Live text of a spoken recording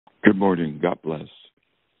Good morning. God bless.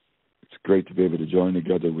 It's great to be able to join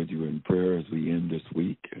together with you in prayer as we end this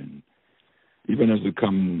week. And even as we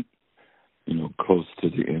come, close to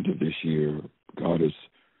the end of this year, God has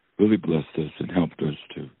really blessed us and helped us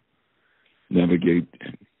to navigate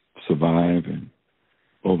and survive and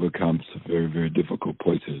overcome some very, very difficult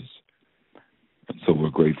places. And so we're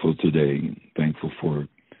grateful today and thankful for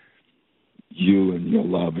you and your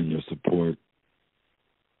love and your support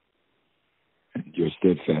and your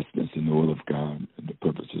steadfastness in the will of God and the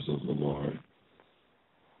purposes of the Lord.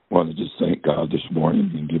 I want to just thank God this morning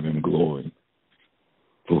and give him glory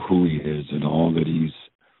for who he is and all that he's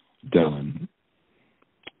done,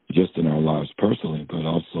 just in our lives personally, but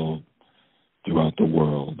also throughout the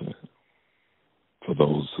world. For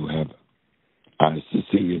those who have eyes to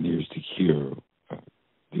see and ears to hear,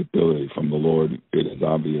 the ability from the Lord, it is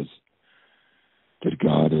obvious that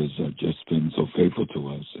God has just been so faithful to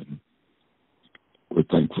us, and we're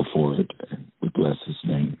thankful for it, and we bless his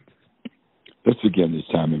name. Let's begin this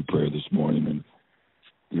time in prayer this morning and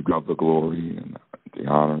give God the glory and the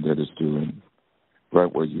honor that is due. And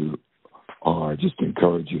right where you are, I just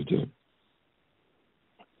encourage you to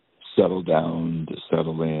settle down, to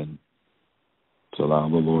settle in, to allow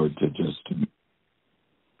the Lord to just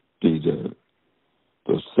be the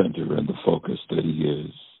center and the focus that he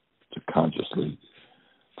is, to consciously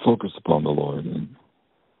focus upon the Lord and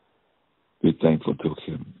be thankful to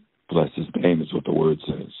him. Bless his name is what the word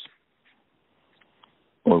says.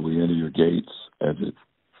 Lord, we enter your gates as it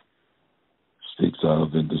speaks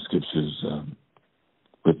of in the scriptures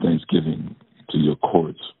with thanksgiving, to your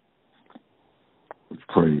courts with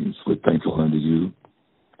praise. We're thankful unto you.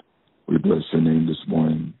 We bless your name this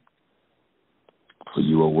morning, for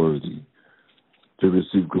you are worthy to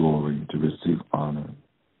receive glory, to receive honor.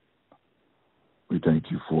 We thank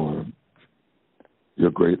you for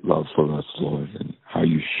your great love for us, Lord, and how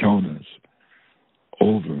you've shown us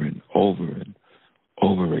over and over and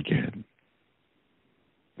over again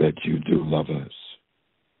that you do love us,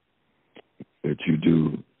 that you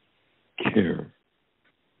do care,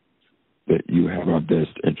 that you have our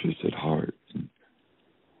best interests at heart, and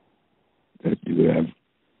that you have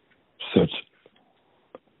such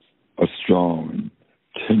a strong and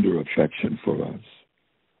tender affection for us.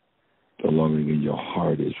 The longing in your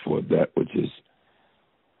heart is for that which is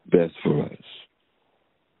best for us.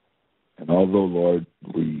 And although, Lord,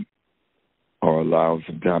 we are allowed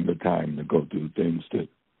from time to time to go through things that,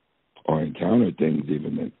 or encounter things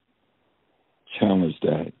even that challenge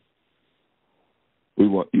that, we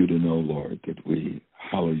want you to know, Lord, that we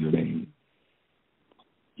hallow your name.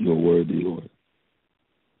 You're worthy, Lord.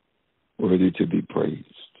 Worthy to be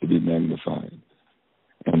praised, to be magnified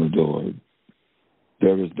and adored.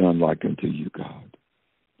 There is none like unto you, God.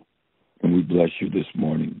 And we bless you this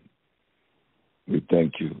morning. We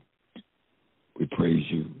thank you. We praise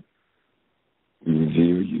you. We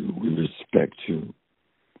revere you. We respect you.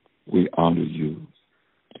 We honor you.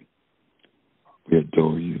 We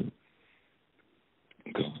adore you.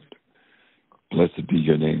 God, blessed be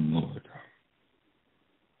your name, Lord.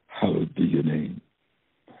 Hallowed be your name.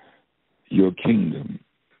 Your kingdom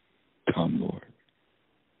come, Lord.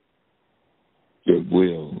 Your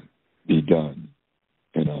will be done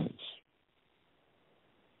in us.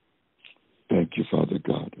 Thank you, Father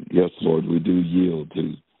God. Yes, Lord, we do yield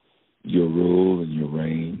to your rule and your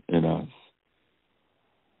reign in us.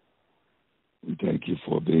 We thank you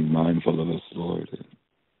for being mindful of us, Lord, and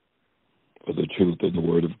for the truth of the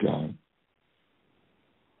word of God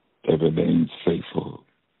that remains faithful.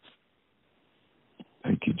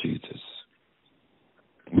 Thank you, Jesus.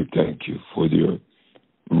 We thank you for your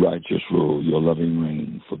righteous rule, your loving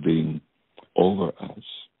reign, for being over us,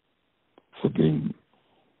 for being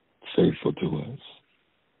faithful to us,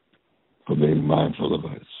 for being mindful of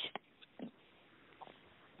us.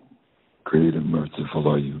 Great and merciful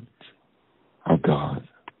are you, our God.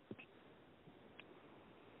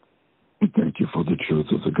 We thank you for the truth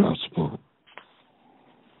of the gospel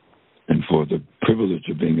and for the privilege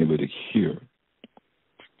of being able to hear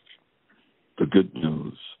the good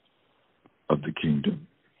news of the kingdom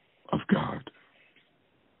of God.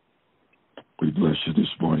 We bless you this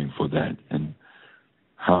morning for that and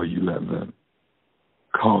how you have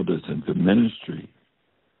called us into ministry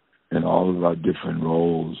in all of our different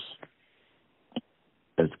roles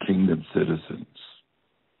as kingdom citizens.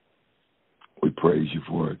 We praise you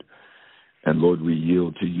for it. And Lord, we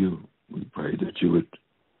yield to you. We pray that you would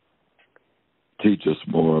teach us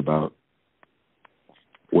more about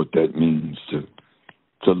what that means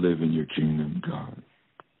to live in your kingdom, God.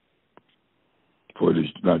 For it is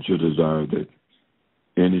not your desire that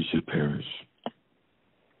any should perish,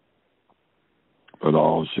 but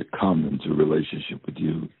all should come into relationship with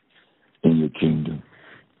you in your kingdom.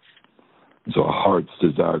 So our heart's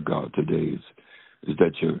desire, God, today is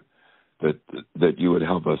that you would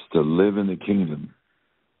help us to live in the kingdom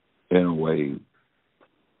in a way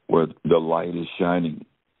where the light is shining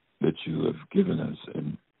that you have given us,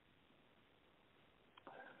 and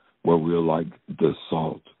where we're like the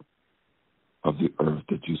salt of the earth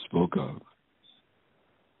that you spoke of,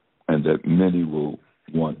 and that many will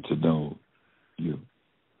want to know you.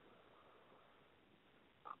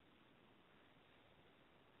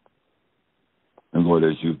 And Lord,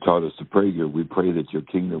 as you've taught us to pray here, we pray that your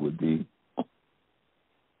kingdom would be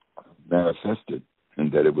manifested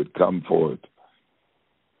and that it would come forth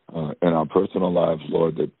in our personal lives,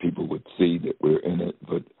 Lord, that people would see that we're in it,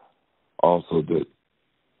 but also that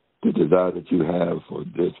the desire that you have for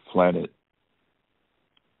this planet,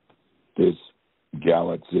 this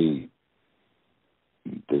galaxy,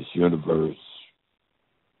 this universe,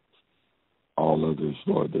 all others,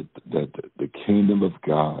 Lord, that the kingdom of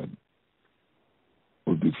God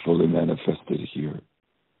would be fully manifested here.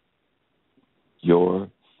 Your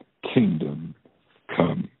kingdom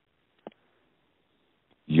come.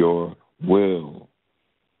 Your will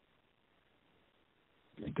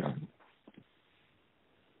be done.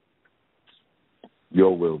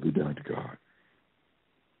 Your will be done, God,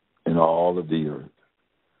 in all of the earth,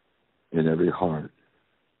 in every heart,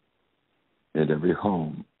 in every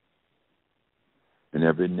home, in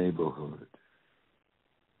every neighborhood,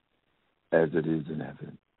 as it is in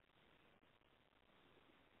heaven.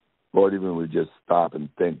 Lord, even when we just stop and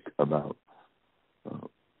think about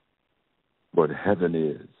what heaven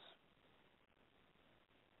is,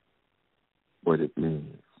 what it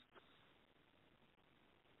means,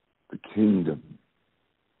 the kingdom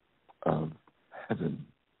of heaven,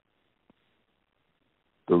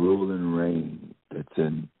 the rule and reign that's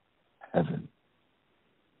in heaven,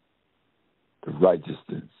 the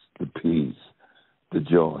righteousness, the peace, the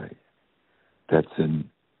joy that's in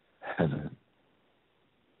heaven,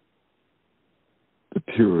 the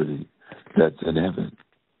purity that's in heaven,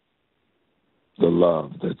 the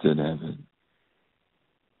love that's in heaven,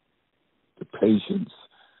 the patience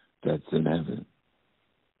that's in heaven,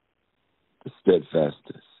 the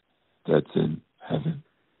steadfastness that's in heaven,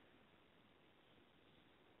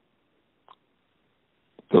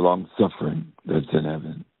 the long-suffering that's in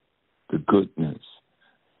heaven, the goodness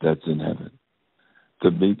that's in heaven, the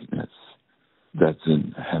meekness that's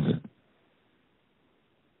in heaven,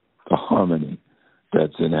 the harmony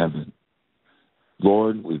that's in heaven.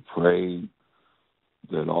 Lord, we pray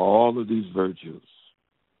that all of these virtues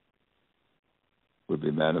would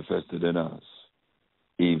be manifested in us,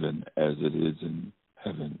 even as it is in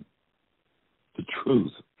heaven. The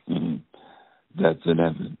truth that's in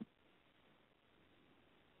heaven,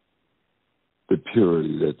 the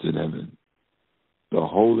purity that's in heaven, the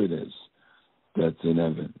holiness that's in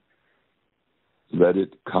heaven. Let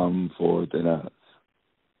it come forth in us.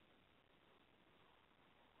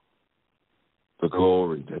 The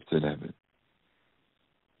glory that's in heaven.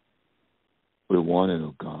 We want it,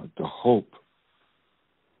 oh God, the hope,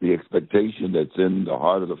 the expectation that's in the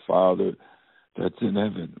heart of the Father that's in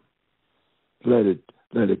heaven. Let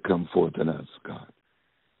it come forth in us, God.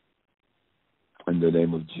 In the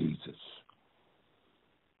name of Jesus.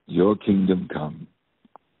 Your kingdom come.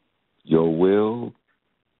 Your will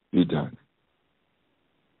be done.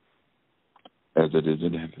 As it is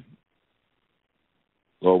in heaven.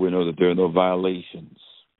 Lord, we know that there are no violations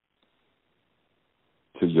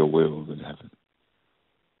to your will in heaven.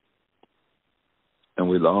 And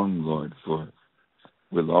we long, Lord, for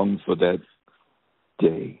that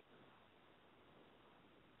day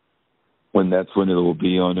when that's when it will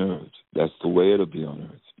be on earth. That's the way it'll be on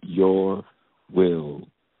earth. Your will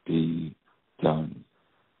be done.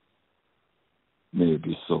 May it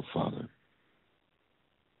be so, Father.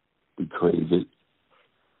 We crave it.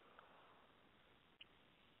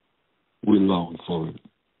 We long for it.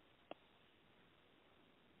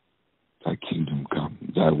 Thy kingdom come.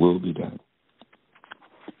 Thy will be done.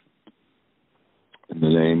 In the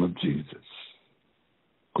name of Jesus.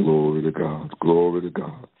 Glory to God. Glory to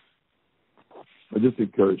God. I just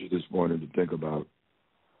encourage you this morning to think about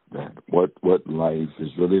that. What life is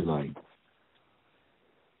really like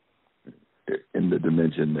in the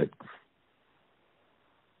dimension that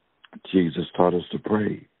Jesus taught us to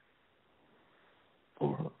pray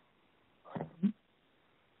for.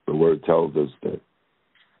 The word tells us that,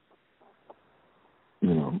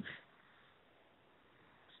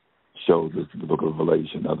 shows us in the book of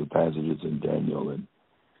Revelation, other passages in Daniel, and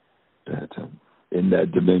that in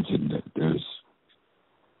that dimension that there's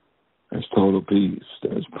total peace,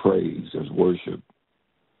 there's praise, there's worship,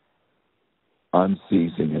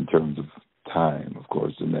 unceasing in terms of time, of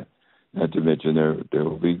course, and that, not to mention there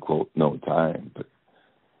will be, quote, no time.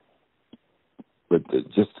 But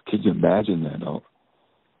just can you imagine that,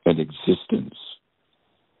 an existence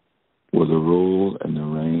where the rule and the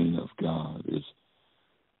reign of God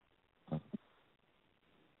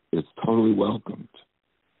is totally welcomed,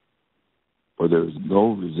 where there is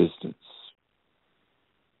no resistance,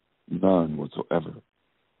 none whatsoever,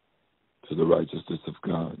 to the righteousness of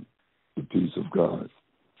God, the peace of God,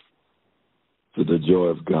 to the joy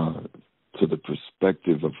of God, to the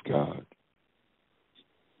perspective of God.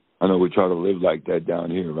 I know we try to live like that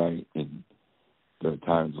down here, right? And there are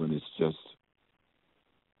times when it's just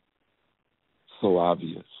so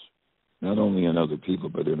obvious, not only in other people,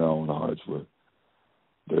 but in our own hearts, where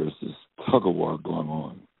there's this tug-of-war going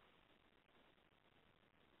on.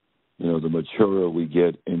 You know, the maturer we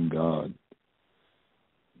get in God,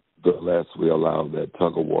 the less we allow that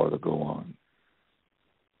tug-of-war to go on.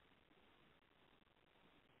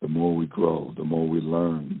 The more we grow, the more we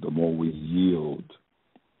learn, the more we yield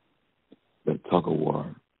that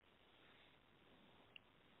tug-of-war,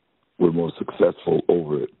 we're more successful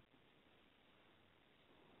over it.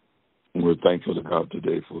 And we're thankful to God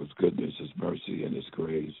today for his goodness, his mercy, and his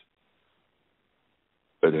grace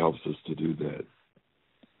that helps us to do that.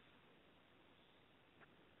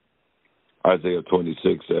 Isaiah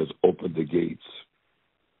 26 says, open the gates,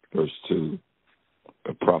 verse 2,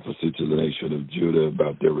 a prophecy to the nation of Judah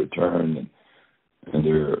about their return and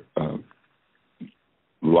their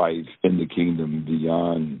life in the kingdom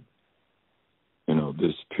beyond,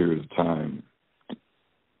 this period of time. It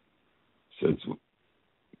says,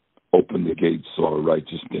 open the gates so a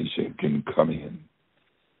righteous nation can come in,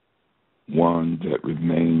 one that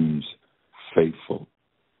remains faithful.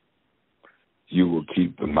 You will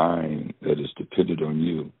keep the mind that is dependent on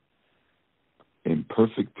you in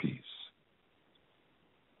perfect peace,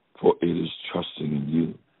 for it is trusting in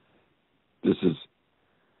you. This is,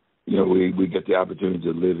 we get the opportunity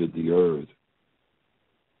to live at the earth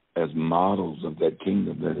as models of that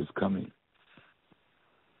kingdom that is coming.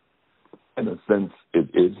 In a sense, it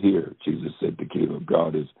is here. Jesus said the kingdom of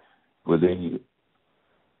God is within you.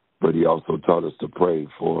 But he also taught us to pray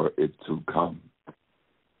for it to come.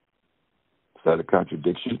 Is that a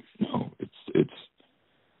contradiction? No, it's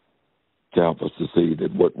to help us to see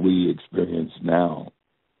that what we experience now,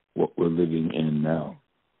 what we're living in now,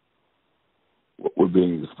 what we're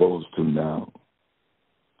being exposed to now,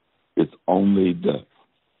 it's only the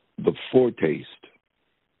foretaste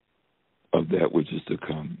of that which is to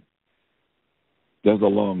come. There's a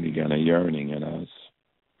longing and a yearning in us.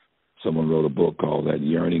 Someone wrote a book called that,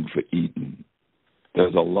 Yearning for Eden.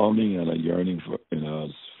 There's a longing and a yearning in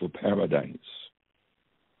us for paradise.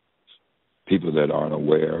 People that aren't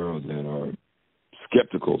aware or that are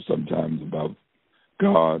skeptical sometimes about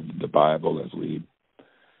God, the Bible, as we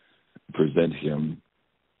present him,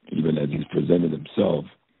 even as he's presented himself,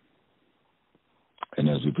 and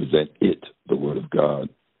as we present it, the Word of God,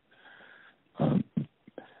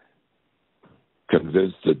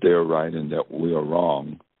 convinced that they're right and that we are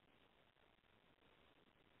wrong.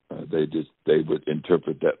 They would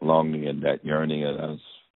interpret that longing and that yearning in us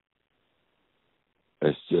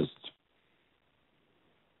as just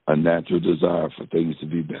a natural desire for things to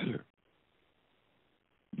be better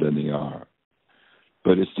than they are.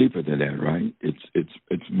 But it's deeper than that, right?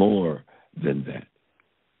 It's more than that.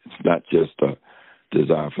 It's not just a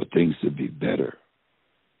desire for things to be better.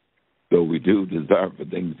 Though we do desire for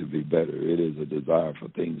things to be better, it is a desire for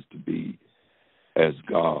things to be as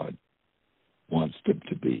God wants them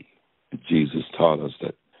to be. Jesus taught us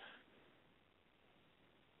that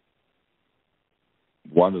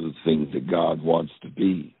one of the things that God wants to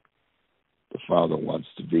be, the Father wants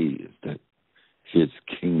to be, is that his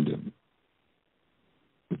kingdom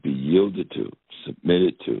would be yielded to,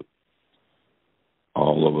 submitted to,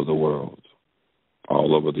 all over the world,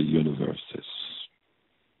 all over the universes.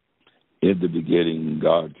 In the beginning,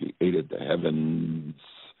 God created the heavens,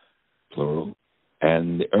 plural,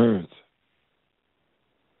 and the earth.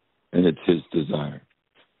 And it's his desire.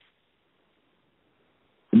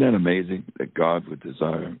 Isn't that amazing that God would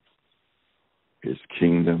desire his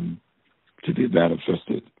kingdom to be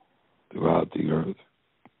manifested throughout the earth?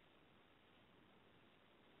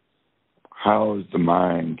 How is the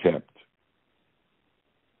mind kept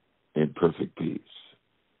in perfect peace?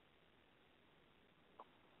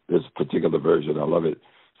 This particular version, I love it,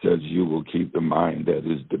 says you will keep the mind that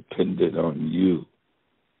is dependent on you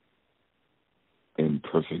in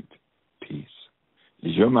perfect peace.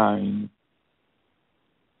 Is your mind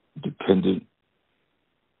dependent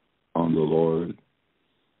on the Lord?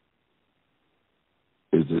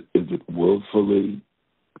 Is it willfully?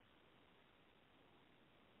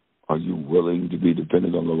 Are you willing to be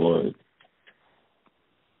dependent on the Lord?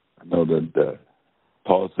 I know that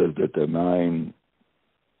Paul says that the mind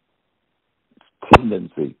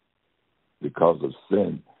tendency, because of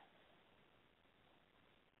sin,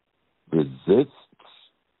 resists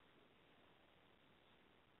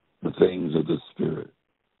the things of the Spirit.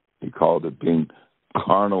 He called it being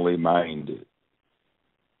carnally minded.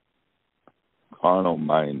 Carnal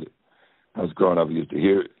minded. I was growing up, I used to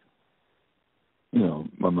hear,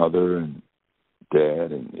 my mother and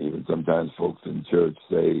dad and even sometimes folks in church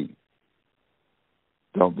say,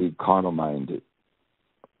 don't be carnal minded.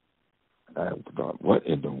 And I thought, what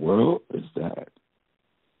in the world is that?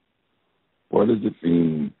 What does it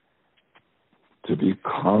mean to be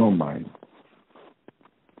carnal minded?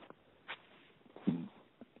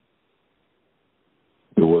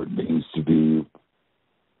 The word means to be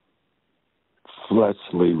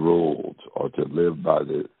fleshly ruled, or to live by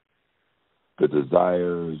the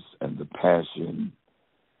desires and the passion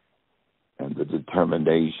and the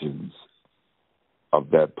determinations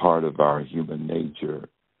of that part of our human nature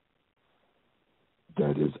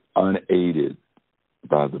that is unaided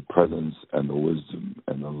by the presence and the wisdom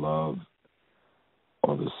and the love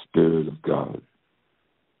or the Spirit of God.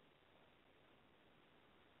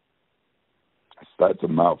 That's a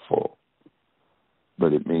mouthful,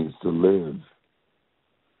 but it means to live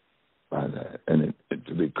by that. And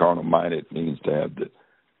to be carnal-minded means to have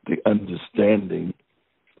the understanding,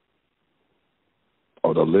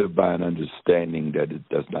 or to live by an understanding that it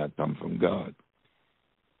does not come from God,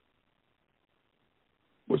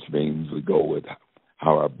 which means we go with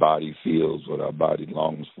how our body feels, what our body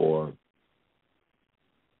longs for.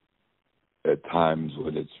 At times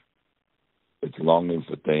when it's longing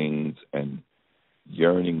for things and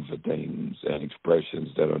yearning for things and expressions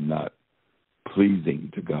that are not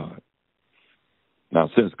pleasing to God. Now,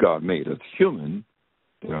 since God made us human,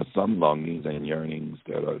 there are some longings and yearnings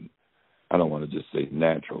that are, I don't want to just say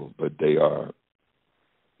natural, but they are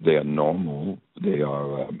normal. They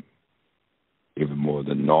are even more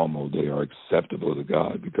than normal. They are acceptable to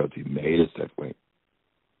God because He made us that way.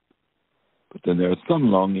 But then there are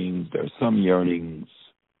some longings, there are some yearnings,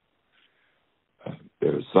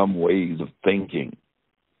 there are some ways of thinking.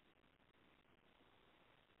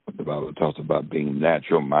 When the Bible talks about being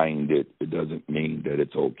natural-minded, it doesn't mean that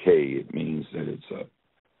it's okay. It means that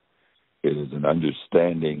it is an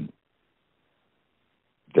understanding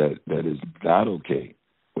that is not okay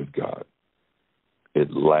with God.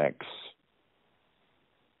 It lacks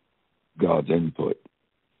God's input.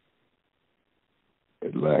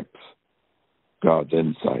 It lacks God's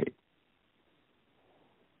insight.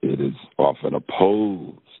 It is often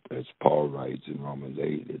opposed, as Paul writes in Romans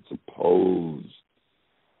 8. It's opposed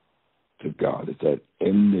to God. It's that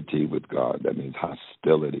enmity with God. That means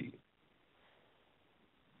hostility.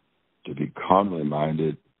 To be carnally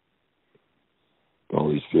minded, the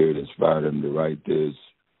Holy Spirit inspired him to write this.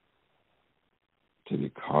 To be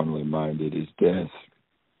carnally minded is death.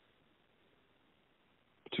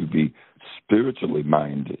 To be spiritually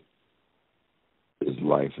minded is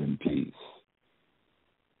life and peace.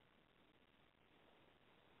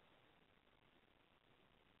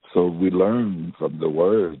 So we learn from the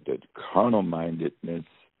word that carnal-mindedness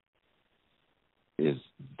is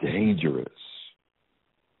dangerous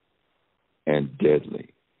and deadly.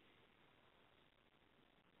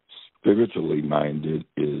 Spiritually minded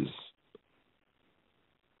is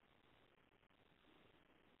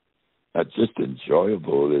not just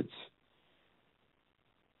enjoyable, it's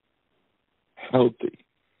healthy.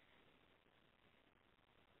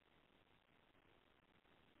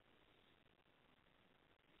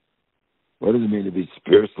 What does it mean to be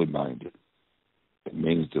spiritually minded? It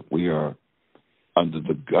means that we are under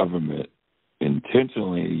the government,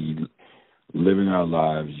 intentionally living our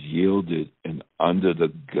lives yielded and under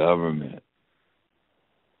the government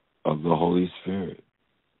of the Holy Spirit.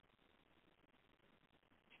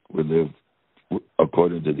 We live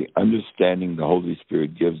according to the understanding the Holy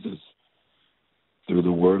Spirit gives us through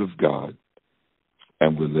the Word of God,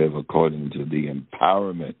 and we live according to the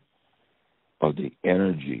empowerment of the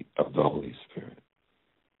energy of the Holy Spirit.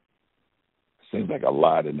 Seems like a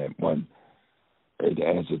lot in that one, the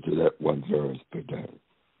answer to that one verse, but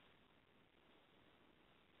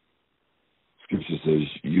Scripture says,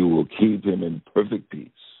 you will keep him in perfect peace,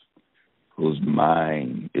 whose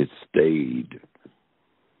mind is stayed.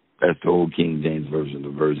 That's the old King James Version,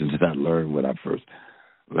 the version that I learned when I first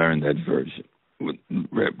learned that version.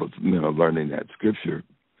 Learning that Scripture.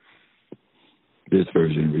 This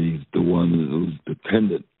version reads, the one who's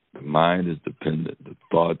dependent, the mind is dependent, the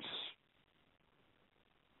thoughts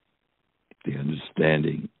the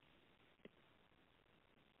understanding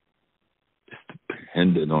is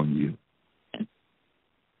dependent on you.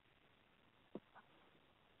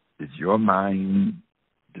 Is your mind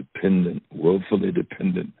dependent, willfully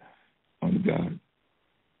dependent on God?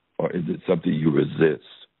 Or is it something you resist?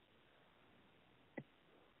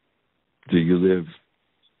 Do you live?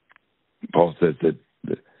 Paul says that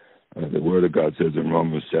the Word of God says in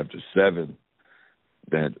Romans chapter 7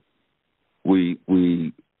 that we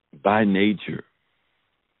by nature,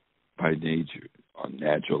 or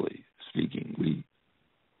naturally speaking,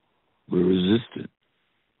 we're resistant.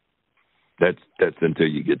 That's until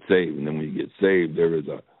you get saved, and then when you get saved, there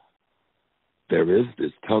is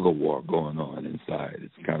this tug of war going on inside.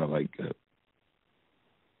 It's kind of like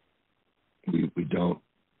we don't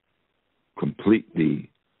completely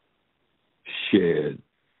shed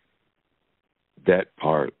that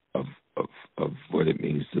part of what it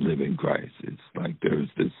means to live in Christ. It's like there's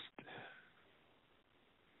this.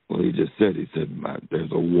 Well, he said,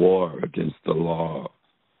 there's a war against the law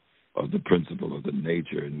of the principle of the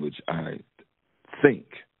nature in which I think.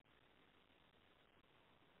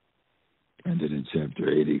 And then in chapter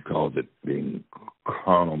 8, he called it being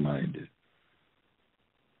carnal-minded.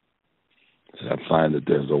 So I find that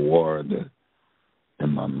there's a war in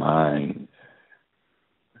my mind,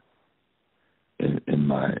 in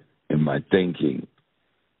my thinking,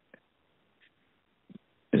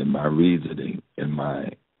 in my reasoning, in my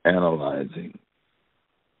analyzing.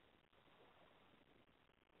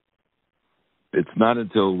 It's not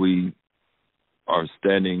until we are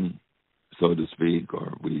standing, so to speak,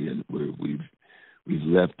 or we've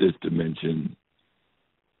left this dimension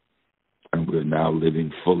and we're now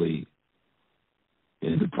living fully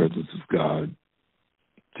in the presence of God,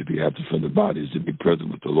 to be absent from the bodies, to be present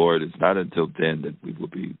with the Lord. It's not until then that we will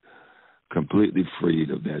be completely freed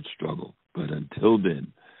of that struggle. But until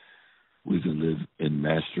then, we can live in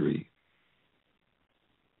mastery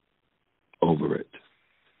over it.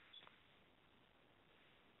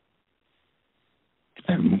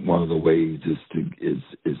 And one of the ways is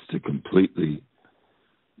to completely,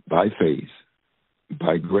 by faith,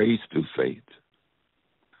 by grace through faith,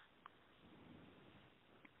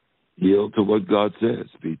 yield to what God says.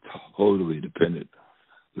 Be totally dependent.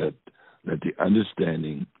 Let the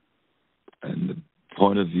understanding and the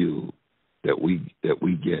point of view that we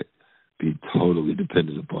get be totally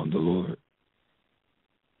dependent upon the Lord.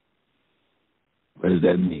 What does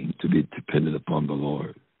that mean, to be dependent upon the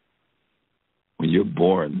Lord? When you're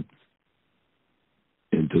born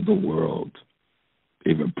into the world,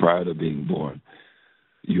 even prior to being born,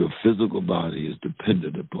 your physical body is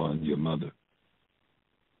dependent upon your mother,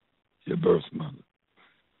 your birth mother.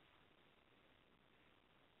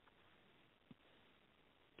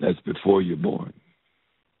 That's before you're born.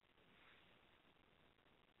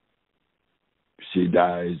 She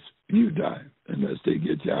dies, you die, unless they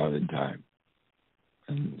get you out in time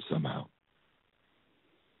and somehow.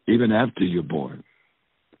 Even after you're born,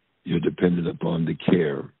 you're dependent upon the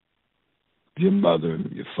care of your mother,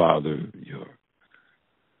 your father,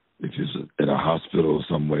 if you're in a hospital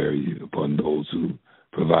somewhere, upon those who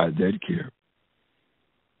provide that care.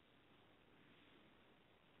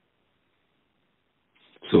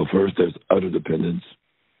 So first there's utter dependence,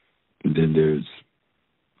 and then there's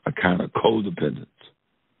a kind of codependence.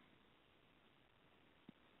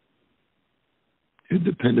 You're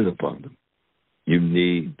dependent upon them. You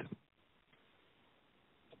need them.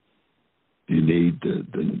 You need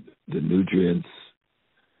the nutrients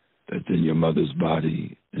that's in your mother's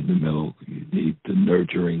body, in the milk. You need the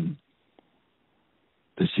nurturing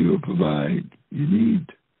that she will provide. You need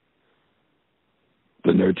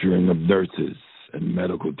the nurturing of nurses and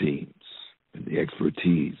medical teams and the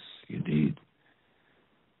expertise. You need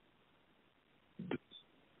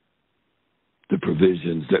the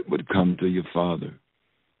provisions that would come to your father,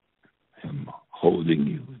 him holding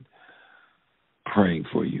you and praying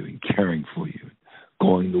for you and caring for you, and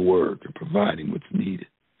going to work and providing what's needed.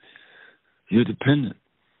 You're dependent.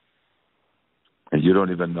 And you don't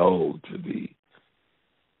even know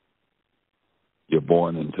you're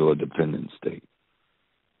born into a dependent state.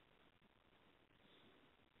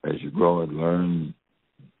 As you grow and learn,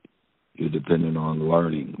 you're dependent on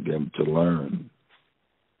learning, them to learn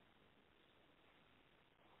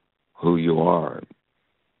who you are,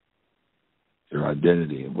 your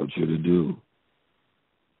identity, and what you're to do,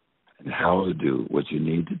 and how to do what you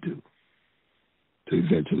need to do to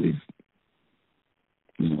eventually,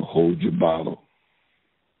 hold your bottle,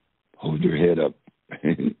 hold your head up,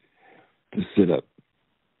 to sit up.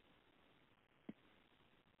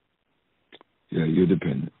 Yeah, you're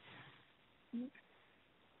dependent.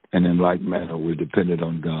 And in like manner, we're dependent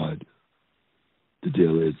on God the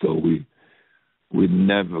deal is, though, we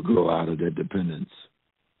never grow out of that dependence.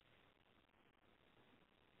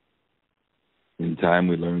 In time,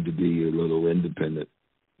 we learn to be a little independent.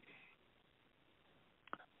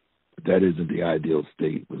 But that isn't the ideal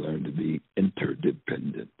state. We learn to be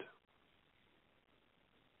interdependent,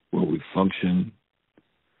 where we function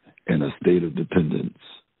in a state of dependence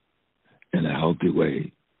in a healthy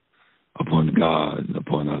way upon God and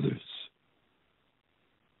upon others.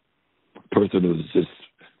 A person who is just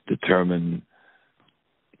determined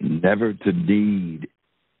never to need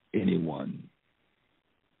anyone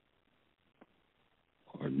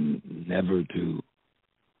or never to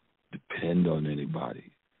depend on anybody.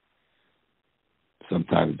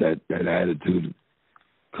 Sometimes that attitude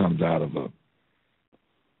comes out of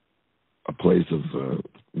a place of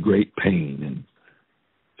great pain and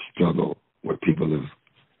struggle, where people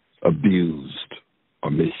have abused or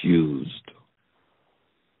misused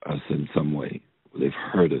us in some way. They've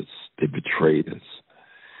hurt us. They betrayed us.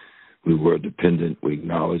 We were dependent. We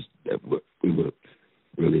acknowledged that we were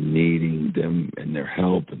really needing them and their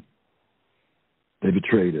help, and they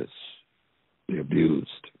betrayed us. They abused.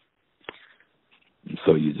 And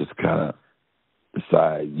so you just kind of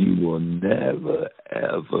decide you will never,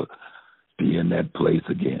 ever be in that place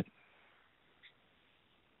again.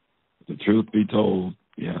 The truth be told,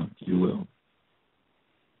 yeah, you will.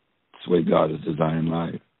 It's the way God has designed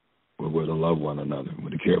life. We're to love one another. We're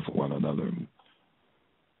to care for one another.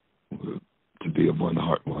 We're to be of one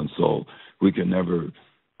heart, one soul. We can never,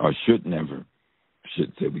 or should never,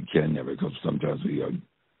 should say we can never, because sometimes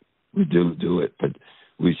we do it, but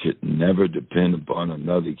we should never depend upon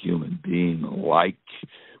another human being like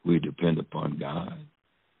we depend upon God.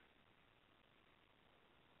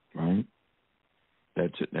 Right?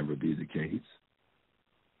 That should never be the case.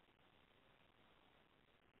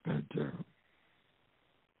 But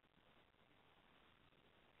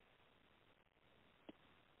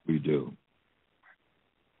we do.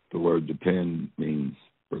 The word depend means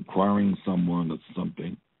requiring someone of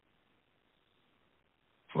something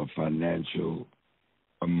for financial,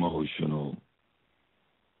 emotional,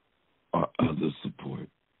 or other support.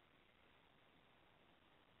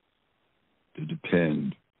 To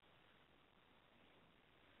depend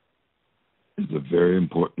is a very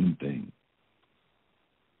important thing.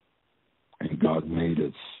 And God made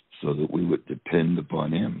us so that we would depend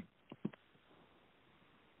upon Him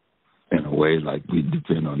in a way like we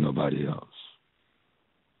depend on nobody else.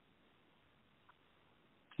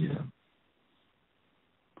 Yeah.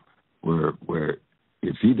 Where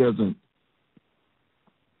if He doesn't,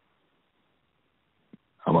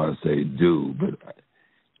 I want to say do, but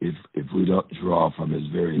if we don't draw from His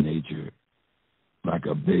very nature, like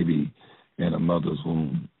a baby in a mother's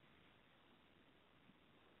womb,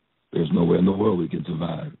 there's nowhere in the world we can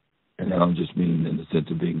survive. And I don't just mean in the sense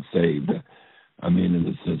of being saved. I mean in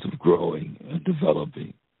the sense of growing and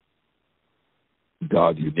developing.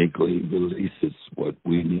 God uniquely releases what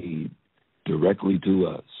we need directly to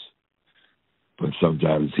us. But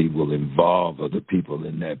sometimes He will involve other people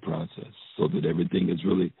in that process so that everything is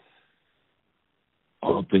really,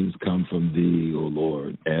 all things come from Thee, O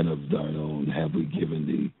Lord, and of Thine own have we given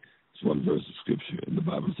Thee. It's one verse of Scripture. And the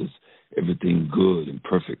Bible says, everything good and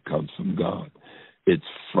perfect comes from God. It's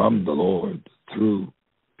from the Lord through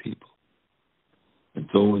people. And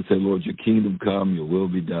so when we say, Lord, your kingdom come, your will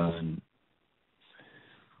be done,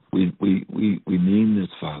 we mean this,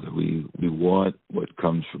 Father. We want what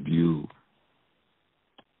comes from you.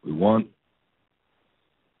 We want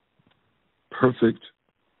perfect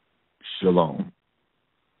shalom.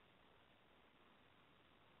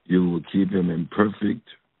 You will keep him in perfect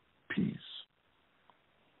peace,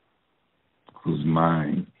 whose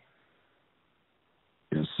mind,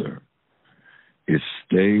 yes, sir, is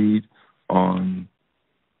stayed on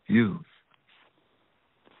you.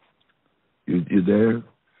 You there?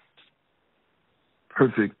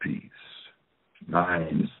 Perfect peace.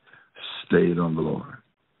 Mind stayed on the Lord.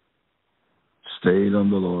 Stayed on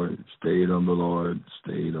the Lord, stayed on the Lord,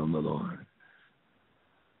 stayed on the Lord.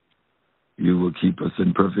 You will keep us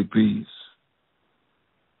in perfect peace.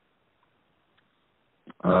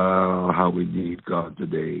 Oh, how we need God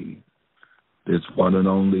today. This one and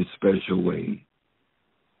only special way.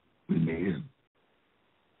 We need him.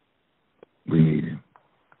 We need him.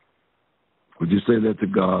 Would you say that to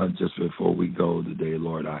God just before we go today?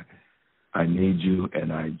 Lord, I need you,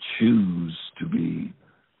 and I choose to be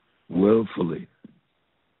willfully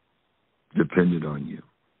dependent on you.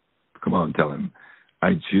 Come on, tell him.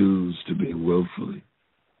 I choose to be willfully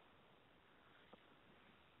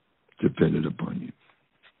dependent upon you.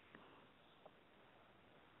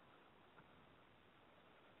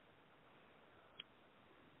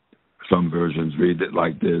 Some versions read it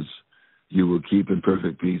like this: you will keep in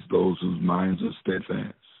perfect peace those whose minds are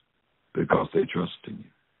steadfast because they trust in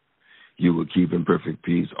you. You will keep in perfect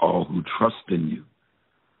peace all who trust in you,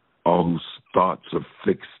 all whose thoughts are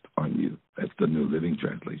fixed on you. That's the New Living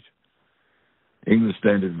Translation. English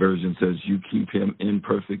Standard Version says, you keep him in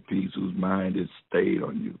perfect peace whose mind is stayed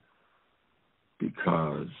on you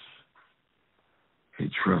because he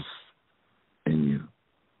trusts in you.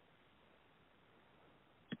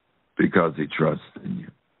 Because he trusts in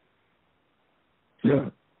you. Yeah.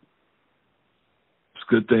 It's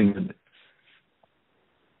a good thing, isn't it?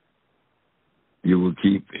 You will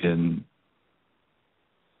keep in,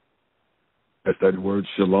 that's that word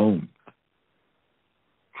shalom.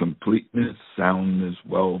 Completeness, soundness,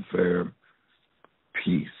 welfare,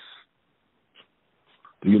 peace.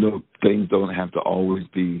 Do you know things don't have to always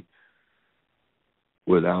be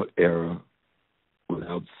without error,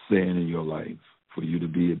 without sin in your life for you to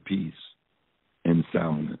be at peace and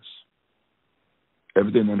soundness?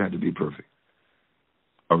 Everything doesn't have to be perfect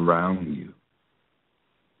around you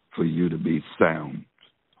for you to be sound,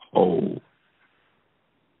 whole,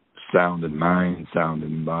 sound in mind, sound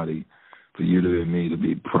in body, for you to me to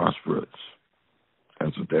be prosperous.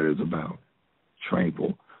 That's what that is about.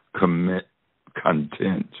 Tranquil,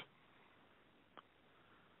 content.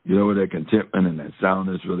 You know where that contentment and that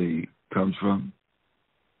soundness really comes from?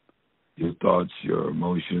 Your thoughts, your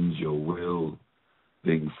emotions, your will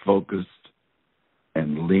being focused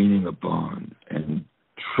and leaning upon and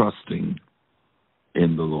trusting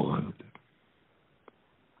in the Lord.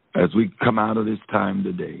 As we come out of this time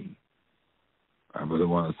today, I really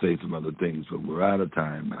want to say some other things, but we're out of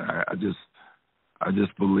time. I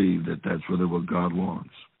just believe that that's really what God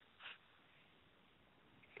wants.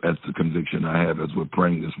 That's the conviction I have as we're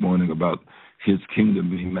praying this morning about his kingdom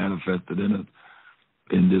being manifested in us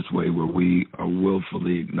in this way, where we are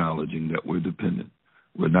willfully acknowledging that we're dependent.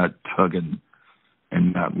 We're not tugging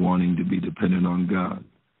and not wanting to be dependent on God.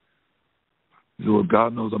 So if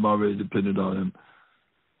God knows I'm already dependent on him,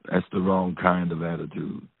 that's the wrong kind of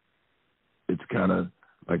attitude. It's kind of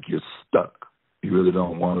like you're stuck. You really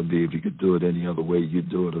don't want to be. If you could do it any other way, you'd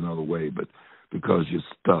do it another way. But because you're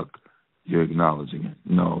stuck, you're acknowledging it.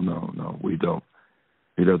 No, we don't.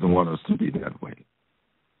 He doesn't want us to be that way.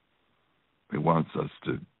 He wants us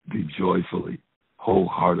to be joyfully,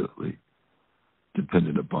 wholeheartedly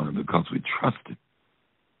dependent upon him because we trust him.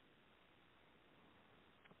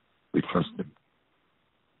 We trust him.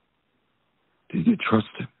 Did you trust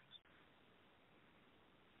him?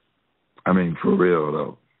 I mean, for real,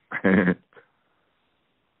 though.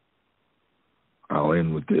 I'll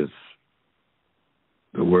end with this.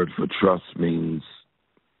 The word for trust means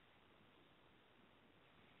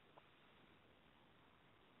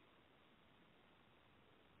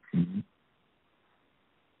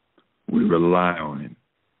we rely on him.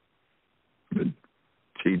 I've been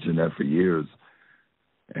teaching that for years,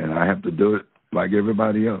 and I have to do it like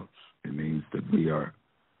everybody else. It means that we are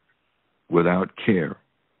without care.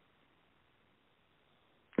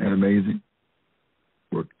 Isn't that amazing?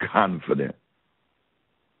 We're confident.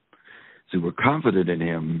 See, we're confident in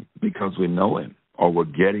him because we know him, or we're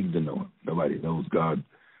getting to know him. Nobody knows God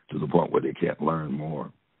to the point where they can't learn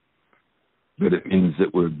more. But it means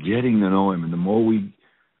that we're getting to know him, and the more we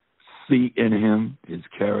see in him his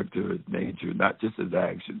character, his nature, not just his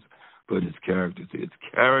actions, but his character. See, his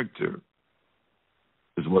character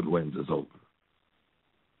is what wins us over.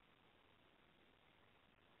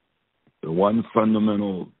 The one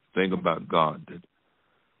fundamental thing about God that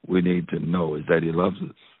we need to know is that he loves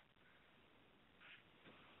us.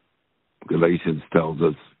 Galatians tells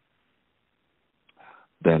us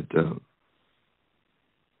that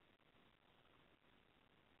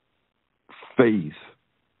faith,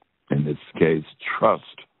 in this case trust,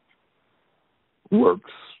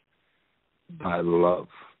 works by love.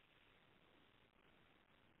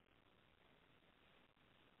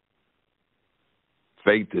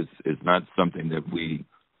 Faith is not something that we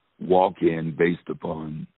walk in based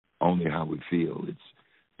upon only how we feel. It's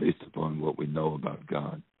based upon what we know about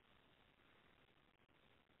God.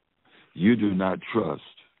 You do not trust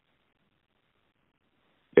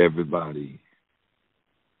everybody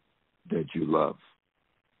that you love.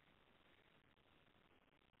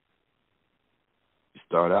 You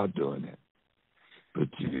start out doing it, but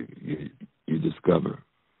you discover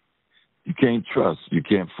you can't trust, you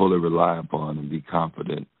can't fully rely upon and be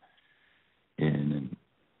confident in and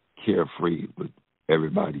carefree with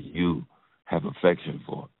everybody you have affection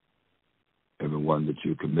for, everyone that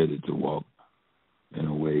you're committed to walk in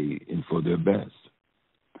a way and for their best.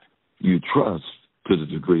 You trust to the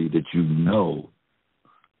degree that you know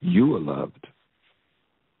you are loved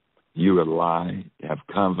You rely, have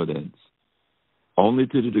confidence, only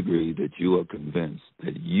to the degree that you are convinced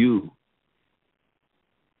that you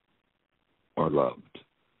are loved,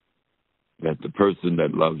 that the person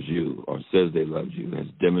that loves you or says they love you has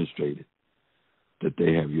demonstrated that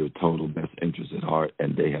they have your total best interest at heart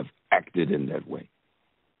and they have acted in that way.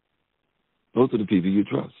 Those are the people you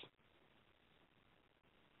trust.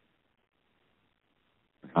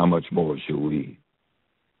 How much more should we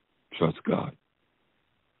trust God?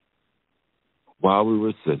 While we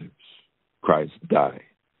were sinners, Christ died.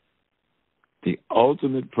 The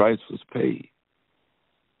ultimate price was paid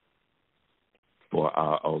for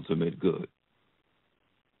our ultimate good.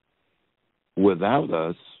 Without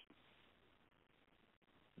us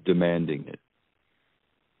demanding it,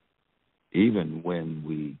 even when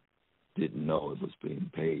we didn't know it was being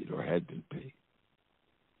paid or had been paid.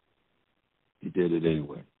 He did it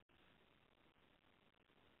anyway.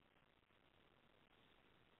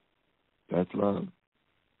 That's love.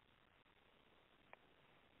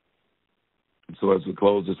 And so as we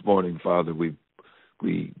close this morning, Father,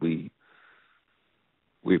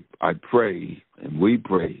 I pray and we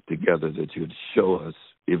pray together that you'd show us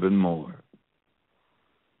even more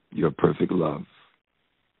your perfect love.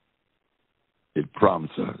 It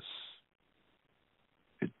prompts us.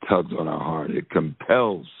 It tugs on our heart. It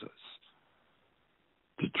compels us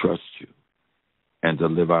to trust you and to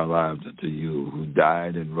live our lives unto you who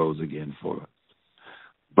died and rose again for us.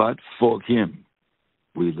 But for him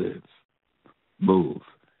we live, move,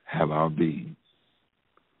 have our being.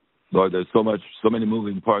 Lord, there's so many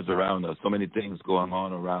moving parts around us, so many things going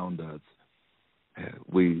on around us.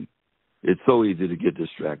 It's so easy to get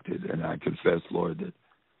distracted, and I confess, Lord, that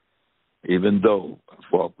even though I've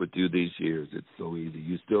walked with you these years, it's so easy.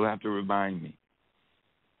 You still have to remind me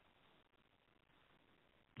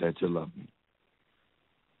that you love me,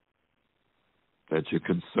 that you're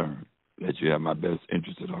concerned, that you have my best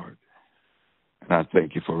interest at heart. And I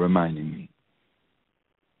thank you for reminding me.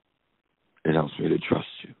 It helps me to trust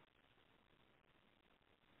you.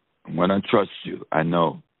 And when I trust you, I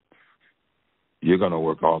know you're going to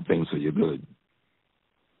work all things for your good.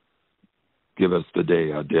 Give us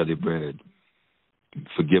today our daily bread.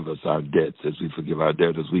 Forgive us our debts as we forgive our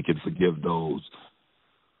debtors. We can forgive those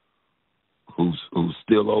who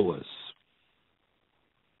still owe us.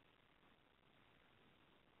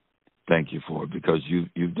 Thank you for it, because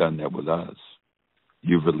you've done that with us.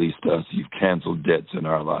 You've released us. You've canceled debts in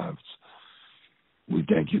our lives. We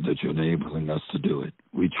thank you that you're enabling us to do it.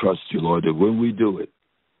 We trust you, Lord, that when we do it,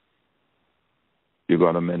 you're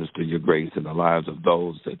going to minister your grace in the lives of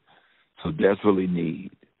those that so desperately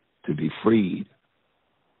need to be freed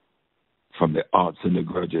from the oughts and the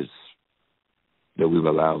grudges that we've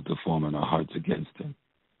allowed to form in our hearts against them,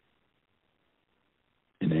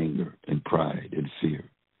 in anger, in pride, in fear.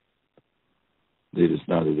 Lead us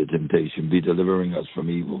not into temptation. Be delivering us from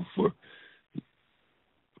evil,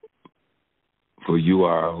 for you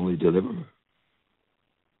are our only deliverer.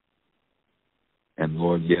 And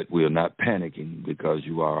Lord, yet we are not panicking because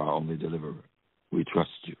you are our only deliverer. We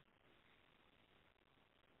trust you.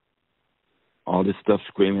 All this stuff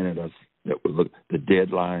screaming at us, that we look, the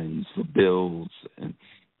deadlines for bills and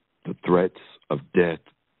the threats of death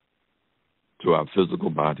to our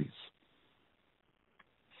physical bodies,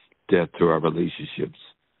 death to our relationships,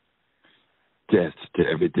 death to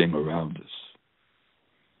everything around us,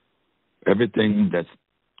 everything that's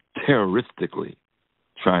terroristically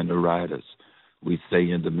trying to ride us, we say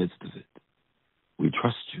in the midst of it, we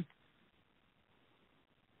trust you.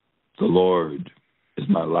 The Lord is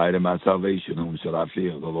my light and my salvation. Whom shall I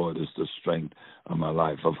fear? The Lord is the strength of my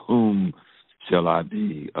life. Of whom shall I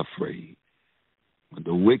be afraid? When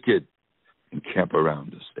the wicked encamp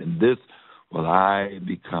around us, in this will I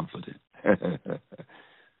be confident.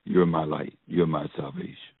 You're my light. You're my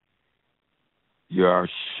salvation. You're our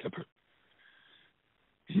shepherd.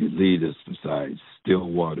 You lead us beside still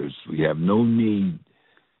waters. We have no need.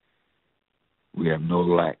 We have no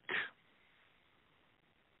lack.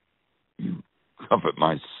 You comfort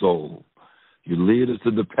my soul. You lead us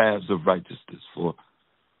in the paths of righteousness for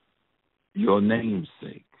your name's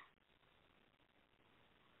sake.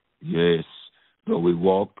 Yes, though we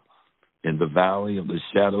walk in the valley of the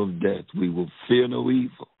shadow of death, we will fear no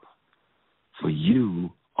evil, for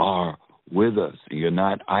you are with us. You're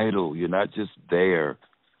not idle. You're not just there,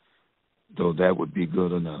 though that would be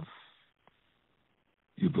good enough.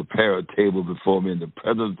 You prepare a table before me in the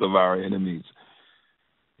presence of our enemies.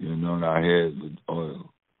 You anoint our heads with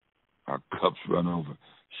oil. Our cups run over.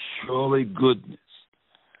 Surely goodness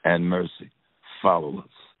and mercy follow us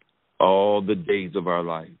all the days of our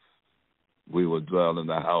life. We will dwell in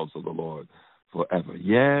the house of the Lord forever.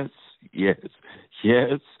 Yes, yes,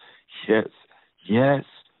 yes, yes, yes.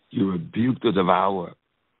 You rebuke the devourer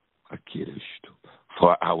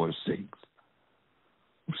for our sakes.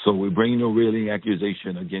 So we bring no railing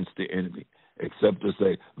accusation against the enemy, except to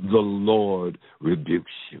say, the Lord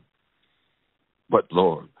rebukes you. But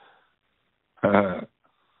Lord, the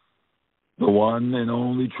one and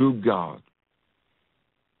only true God,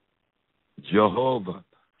 Jehovah,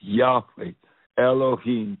 Yahweh,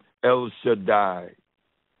 Elohim, El Shaddai,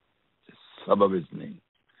 some of his name.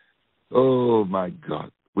 Oh, my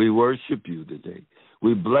God, we worship you today.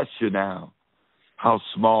 We bless you now. How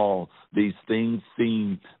small these things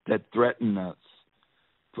seem that threaten us,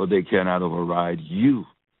 for they cannot override you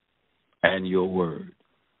and your word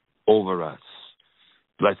over us.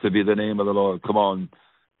 Blessed be the name of the Lord. Come on,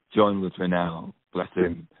 join with me now. Bless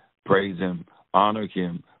him, praise him, honor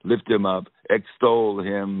him, lift him up, extol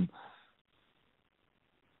him.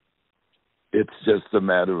 It's just a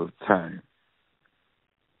matter of time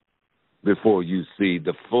before you see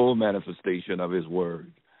the full manifestation of his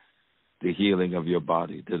word, the healing of your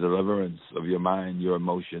body, the deliverance of your mind, your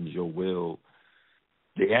emotions, your will,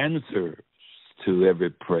 the answers to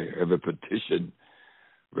every prayer, every petition.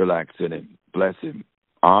 Relax in him, bless him,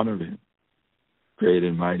 honor him. Great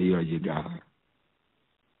and mighty are you, God.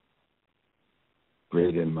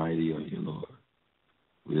 Great and mighty are you, Lord.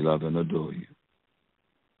 We love and adore you.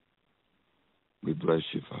 We bless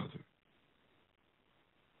you, Father.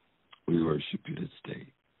 We worship you this day.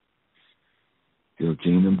 Your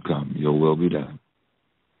kingdom come, your will be done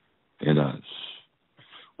in us.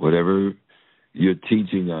 Whatever you're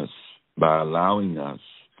teaching us by allowing us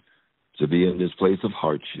to be in this place of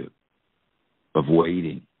hardship, of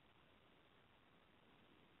waiting,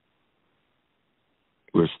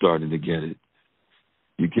 we're starting to get it.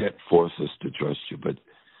 You can't force us to trust you, but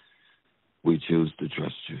we choose to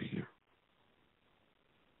trust you here.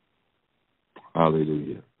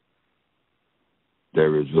 Hallelujah.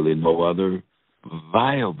 There is really no other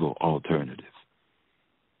viable alternative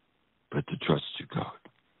but to trust you, God.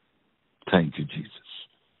 Thank you, Jesus.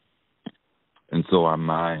 And so our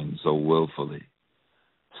minds so willfully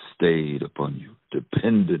stayed upon you,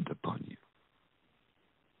 dependent upon you.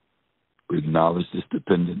 We acknowledge this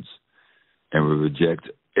dependence and we reject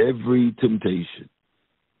every temptation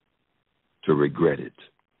to regret it,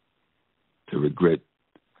 to regret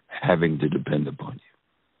having to depend upon you.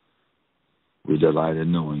 We delight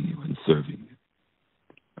in knowing you and serving you.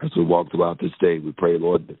 As we walk throughout this day, we pray,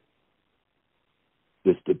 Lord, that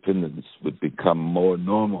this dependence would become more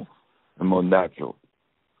normal and more natural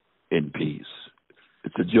in peace.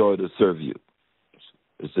 It's a joy to serve you.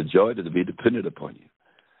 It's a joy to be dependent upon you.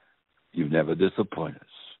 You've never disappointed us.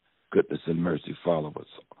 Goodness and mercy follow us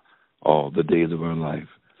all the days of our life.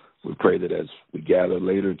 We pray that as we gather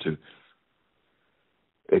later to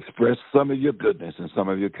express some of your goodness and some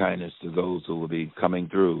of your kindness to those who will be coming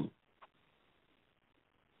through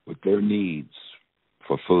with their needs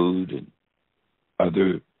for food and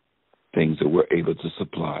other things that we're able to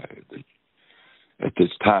supply. At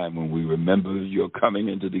this time when we remember your coming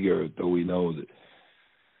into the earth, though we know that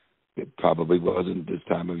it probably wasn't this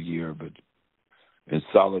time of year, but in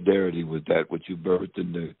solidarity with that which you birthed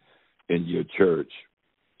in your church,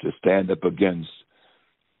 to stand up against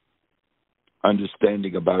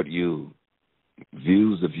understanding about you,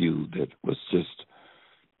 views of you that was just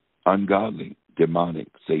ungodly, demonic,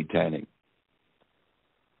 satanic,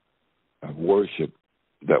 a worship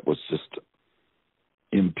that was just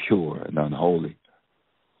impure and unholy.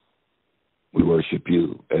 We worship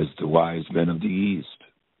you as the wise men of the East.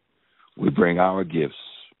 We bring our gifts.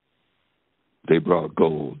 They brought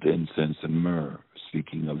gold, incense, and myrrh,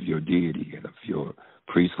 speaking of your deity and of your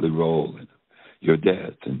priestly role and your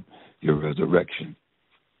death and your resurrection.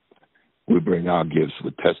 We bring our gifts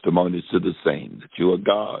with testimonies to the same, that you are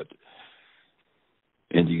God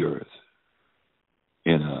in the earth,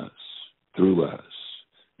 in us, through us.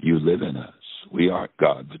 You live in us. We aren't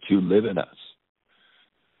God, but you live in us.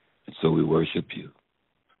 And so we worship you.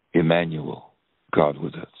 Emmanuel, God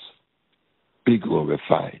with us. Be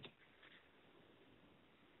glorified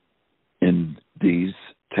in these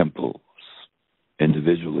temples,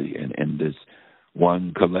 individually and in this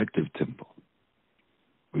one collective temple.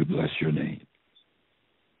 We bless your name.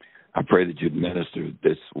 I pray that you'd minister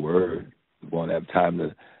this word. We won't have time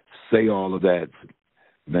to say all of that.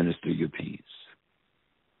 Minister your peace.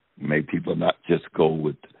 May people not just go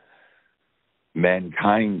with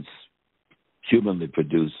mankind's humanly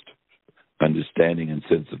produced understanding and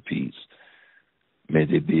sense of peace. May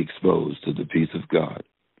they be exposed to the peace of God.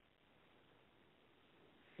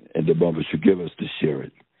 And the moment you give us to share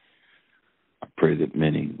it, I pray that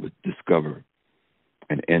many would discover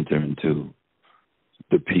and enter into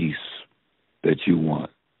the peace that you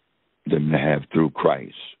want them to have through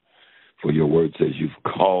Christ. For your word says you've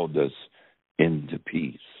called us into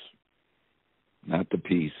peace, not the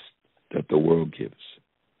peace that the world gives,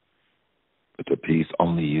 but the peace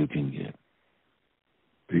only you can give.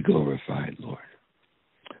 Be glorified, Lord.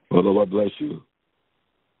 Well, the Lord bless you.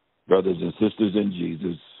 Brothers and sisters in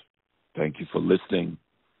Jesus, thank you for listening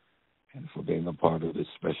and for being a part of this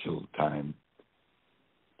special time.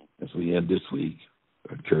 As we end this week,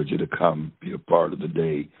 I encourage you to come, be a part of the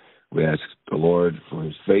day. We ask the Lord for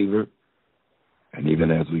his favor, and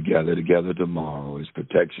even as we gather together tomorrow, his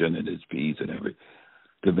protection and his peace in every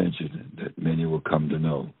dimension that many will come to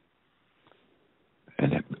know,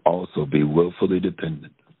 and also be willfully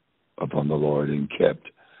dependent upon the Lord and kept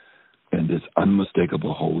in this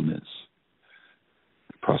unmistakable wholeness,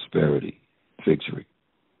 prosperity, victory,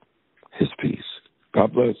 his peace.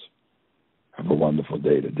 God bless. Have a wonderful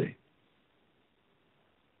day today.